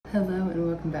Hello and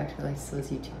welcome back to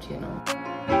Lifestyle's YouTube channel.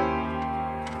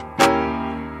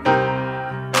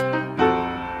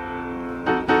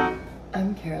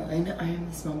 I'm Caroline. I am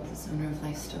the small business owner of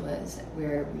Lifestyles,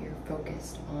 where we are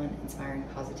focused on inspiring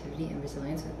positivity and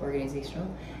resilience with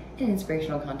organizational and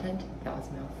inspirational content. That was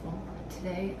a mouthful.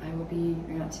 Today I will be,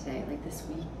 or not today, like this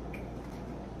week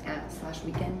 /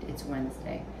 weekend, it's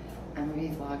Wednesday. I'm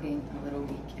going to be vlogging a little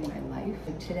week in my life.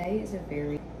 So today is a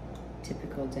very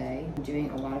typical day. I'm doing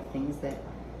a lot of things that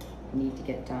need to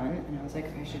get done, and I was like,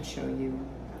 I should show you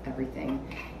everything,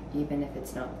 even if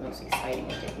it's not the most exciting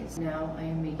of days. Now I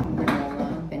am making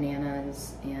granola,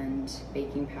 bananas, and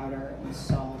baking powder, and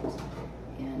salt,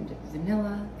 and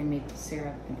vanilla, and maple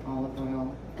syrup, and olive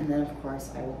oil. And then of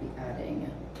course I will be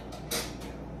adding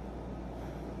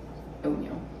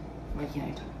oatmeal. Why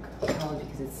can't I talk? Probably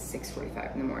because it's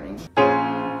 6:45 in the morning.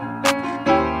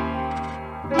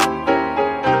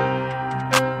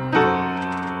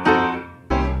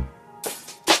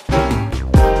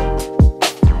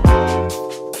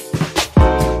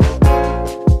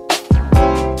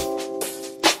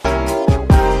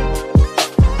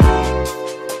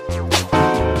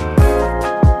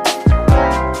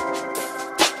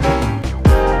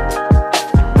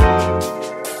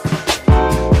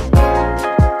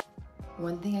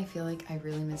 One thing I feel like I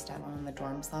really missed out on in the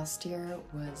dorms last year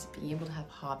was being able to have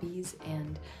hobbies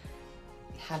and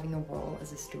having a role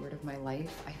as a steward of my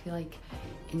life. I feel like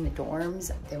in the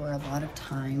dorms, there were a lot of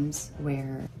times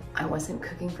where I wasn't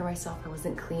cooking for myself, I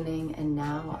wasn't cleaning, and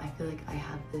now I feel like I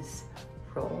have this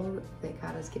role that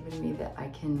God has given me that I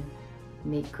can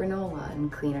make granola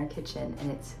and clean our kitchen,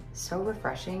 and it's so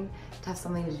refreshing to have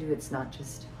something to do that's not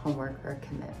just homework or a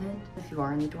commitment. If you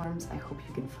are in the dorms, I hope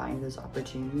you can find those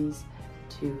opportunities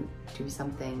to do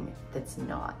something that's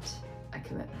not a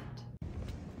commitment.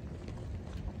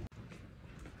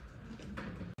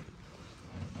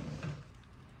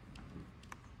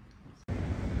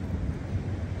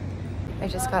 I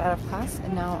just got out of class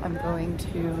and now I'm going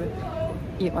to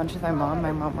eat lunch with my mom.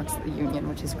 My mom works at the union,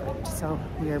 which is great, so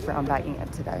we are brown bagging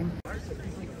it today.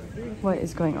 What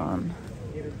is going on?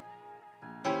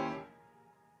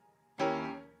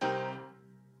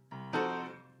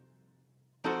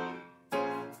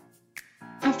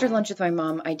 After lunch with my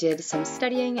mom, I did some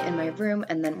studying in my room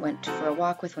and then went for a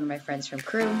walk with one of my friends from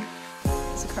crew.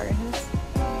 There's a car in his.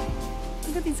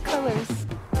 Look at these colors.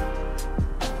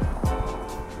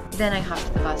 Then I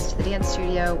hopped the bus to the dance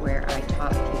studio where I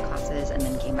taught a few classes and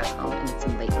then came back home and did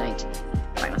some late night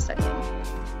final studying.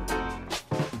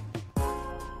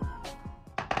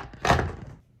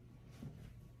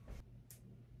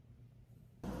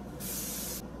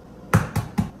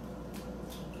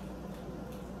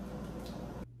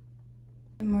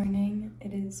 Good morning.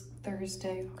 It is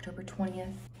Thursday, October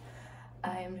 20th.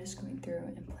 I am just going through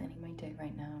and planning my day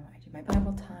right now. I do my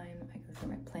Bible time, I go through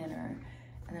my planner,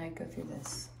 and then I go through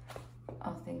this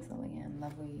all things Lillian,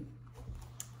 lovely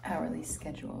hourly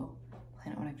schedule,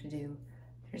 plan out what I have to do.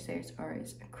 Thursdays are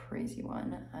always a crazy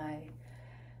one. I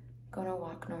go on a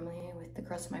walk normally with the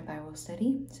girls in my Bible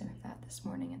study, so I have that this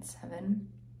morning at 7.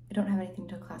 I don't have anything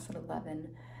till class at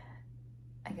 11.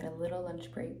 I get a little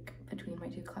lunch break between my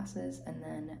 2 classes, and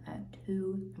then at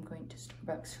 2, I'm going to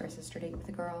Starbucks for a sister date with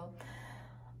a girl.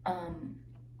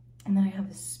 And then I have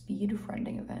a speed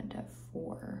friending event at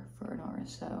 4 for an hour or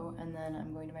so, and then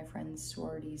I'm going to my friend's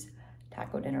sorority's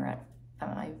taco dinner at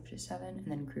 5 to 7, and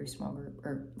then crew small group,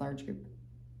 or large group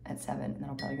at 7, and then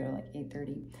I'll probably go to like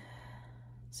 8:30.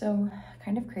 So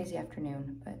kind of crazy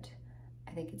afternoon, but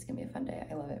I think it's gonna be a fun day.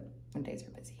 I love it when days are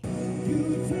busy.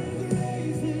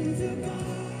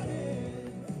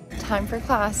 Time for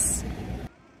class.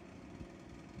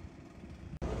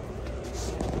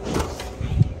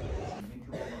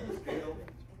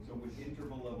 So with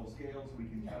interval level scales, we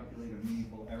can calculate a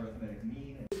meaningful arithmetic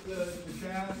mean. The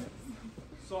jazz,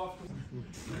 soft.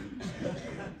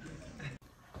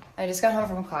 I just got home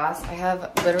from class. I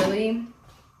have literally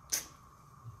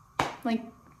like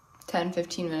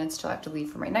 10-15 minutes till I have to leave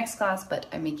for my next class, but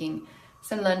I'm making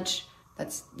some lunch.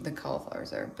 That's the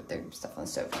cauliflowers are, but there's stuff on the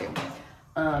stove too.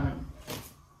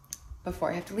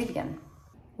 Before I have to leave again.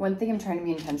 One thing I'm trying to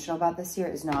be intentional about this year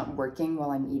is not working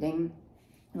while I'm eating,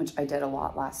 which I did a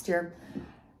lot last year.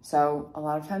 So a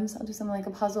lot of times I'll do something like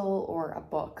a puzzle or a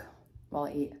book while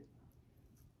I eat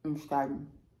instead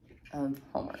of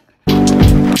homework.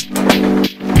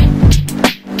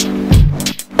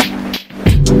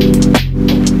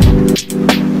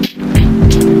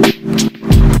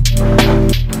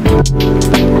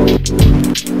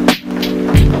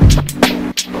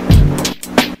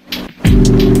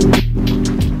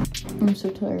 I'm so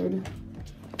tired.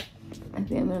 I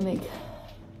think I'm gonna make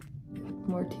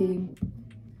more tea coffee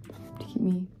to keep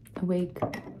me awake.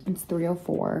 It's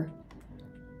 3:04.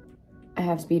 I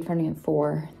have speed funding at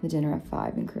 4, the dinner at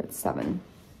 5, and crew at 7.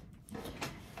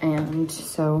 And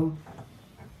so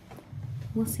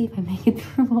we'll see if I make it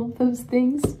through all those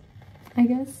things, I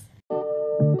guess.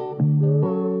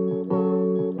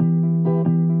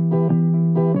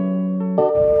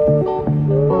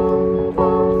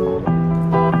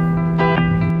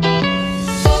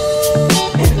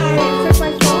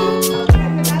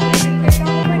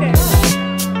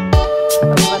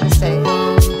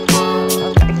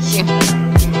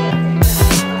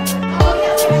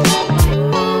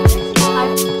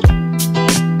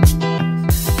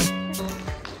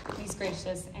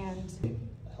 And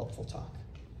a helpful talk.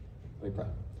 Very proud.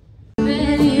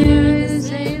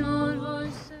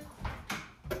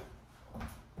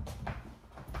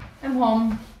 I'm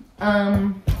home.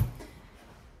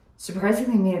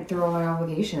 Surprisingly made it through all my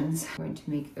obligations. I'm going to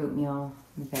make oatmeal,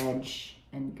 veg,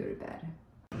 and go to bed.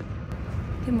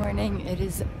 Good morning. It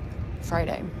is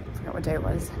Friday. I forgot what day it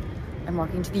was. I'm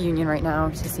walking to the Union right now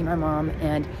to see my mom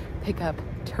and pick up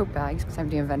tote bags because I'm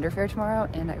doing a vendor fair tomorrow,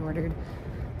 and I ordered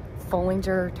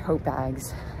Follinger tote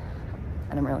bags,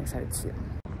 and I'm really excited to see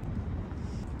them.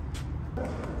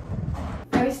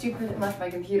 I was stupid and left my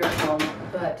computer at home,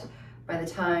 but by the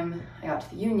time I got to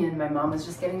the Union, my mom was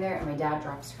just getting there and my dad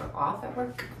drops her off at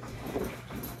work.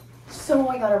 So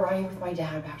I got a ride with my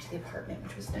dad back to the apartment,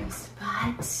 which was nice,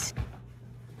 but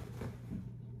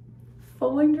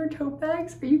Follinger tote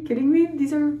bags? Are you kidding me?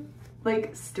 These are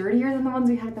like sturdier than the ones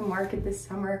we had at the market this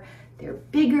summer. They're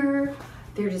bigger.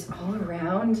 They're just all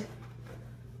around.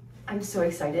 I'm so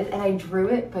excited. And I drew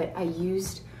it, but I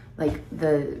used like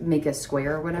the make a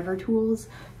square or whatever tools.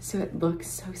 So it looks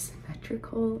so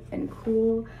symmetrical and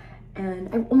cool.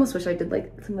 And I almost wish I did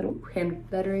like some little hand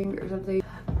lettering or something.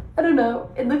 I don't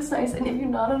know, it looks nice. And if you're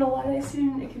not an Illini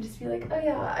student, it can just be like, oh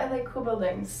yeah, I like cool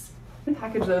buildings. And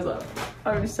package those up.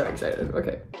 I'm so excited,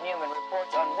 okay. Newman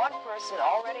reports on one person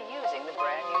already using the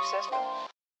brand new system.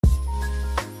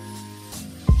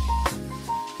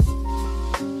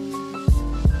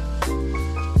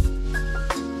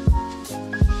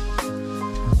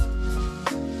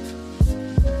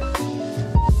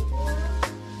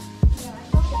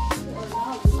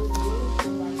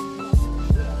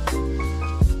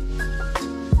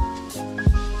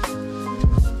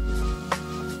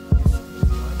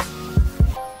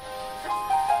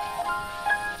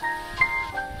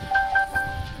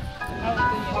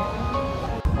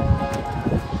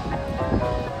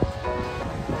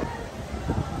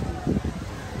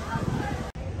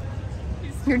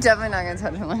 You're definitely not gonna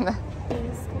touch him like that.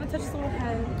 Please, I'm gonna touch his little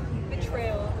head.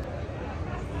 Betrayal.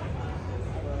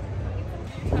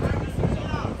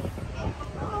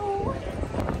 Oh.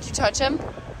 Did you touch him?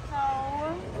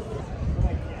 No.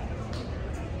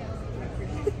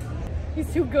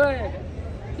 He's too good.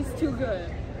 He's too good.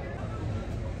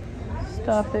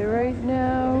 Stop it right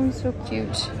now. He's so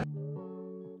cute.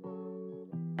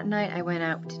 That night I went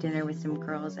out to dinner with some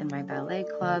girls in my ballet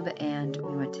club, and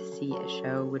we went to see a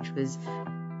show which was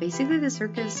basically the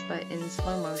circus but in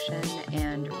slow motion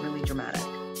and really dramatic.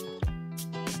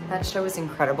 That show was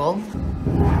incredible.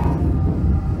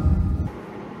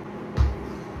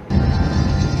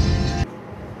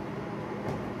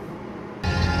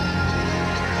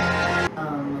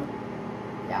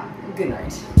 Yeah, good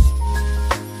night.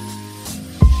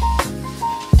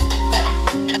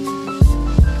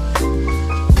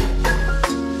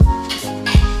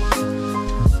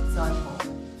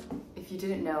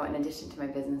 In addition to my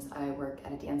business, I work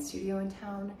at a dance studio in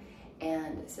town,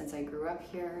 and since I grew up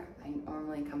here, I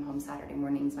normally come home Saturday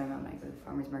mornings. My mom and I go to the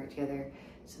farmer's market together,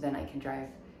 so then I can drive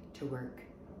to work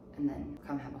and then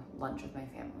come have a lunch with my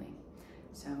family.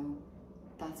 So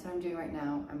that's what I'm doing right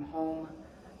now. I'm home,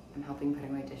 I'm helping put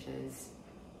away dishes,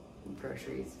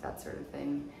 groceries, that sort of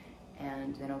thing,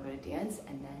 and then I'll go to dance,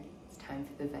 and then it's time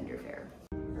for the vendor fair.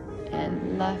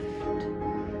 And left,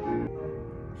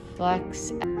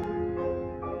 flex,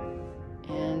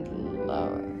 and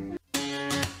lower.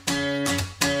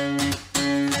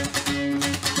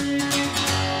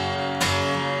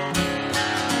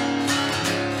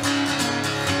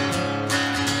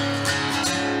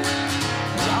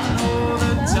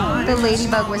 The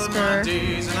ladybug whisperer.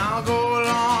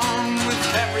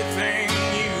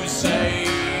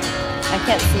 I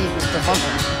can't see with the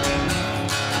bumper.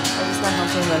 I just got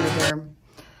helping under here.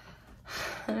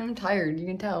 I'm tired, you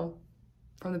can tell.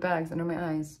 From the bags under my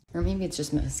eyes. Or maybe it's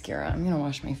just mascara. I'm gonna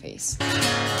wash my face.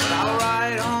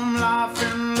 Alright, I'm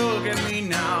laughing, look at me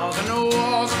now. The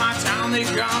walls of my town, they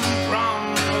come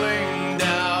crumbling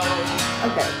down.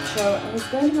 Okay, so I was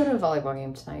was going to go to a volleyball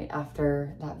game tonight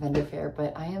after that vendor fair,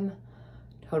 but I am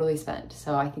totally spent.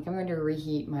 So I think I'm going to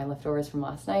reheat my leftovers from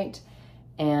last night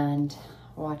and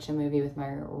watch a movie with my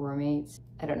roommates.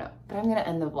 I don't know, but I'm gonna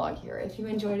end the vlog here. If you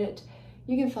enjoyed it,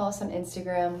 you can follow us on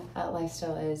Instagram at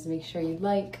lifestyleis. Make sure you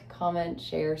like, comment,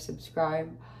 share,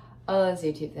 subscribe, all those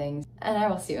YouTube things, and I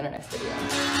will see you in our next video.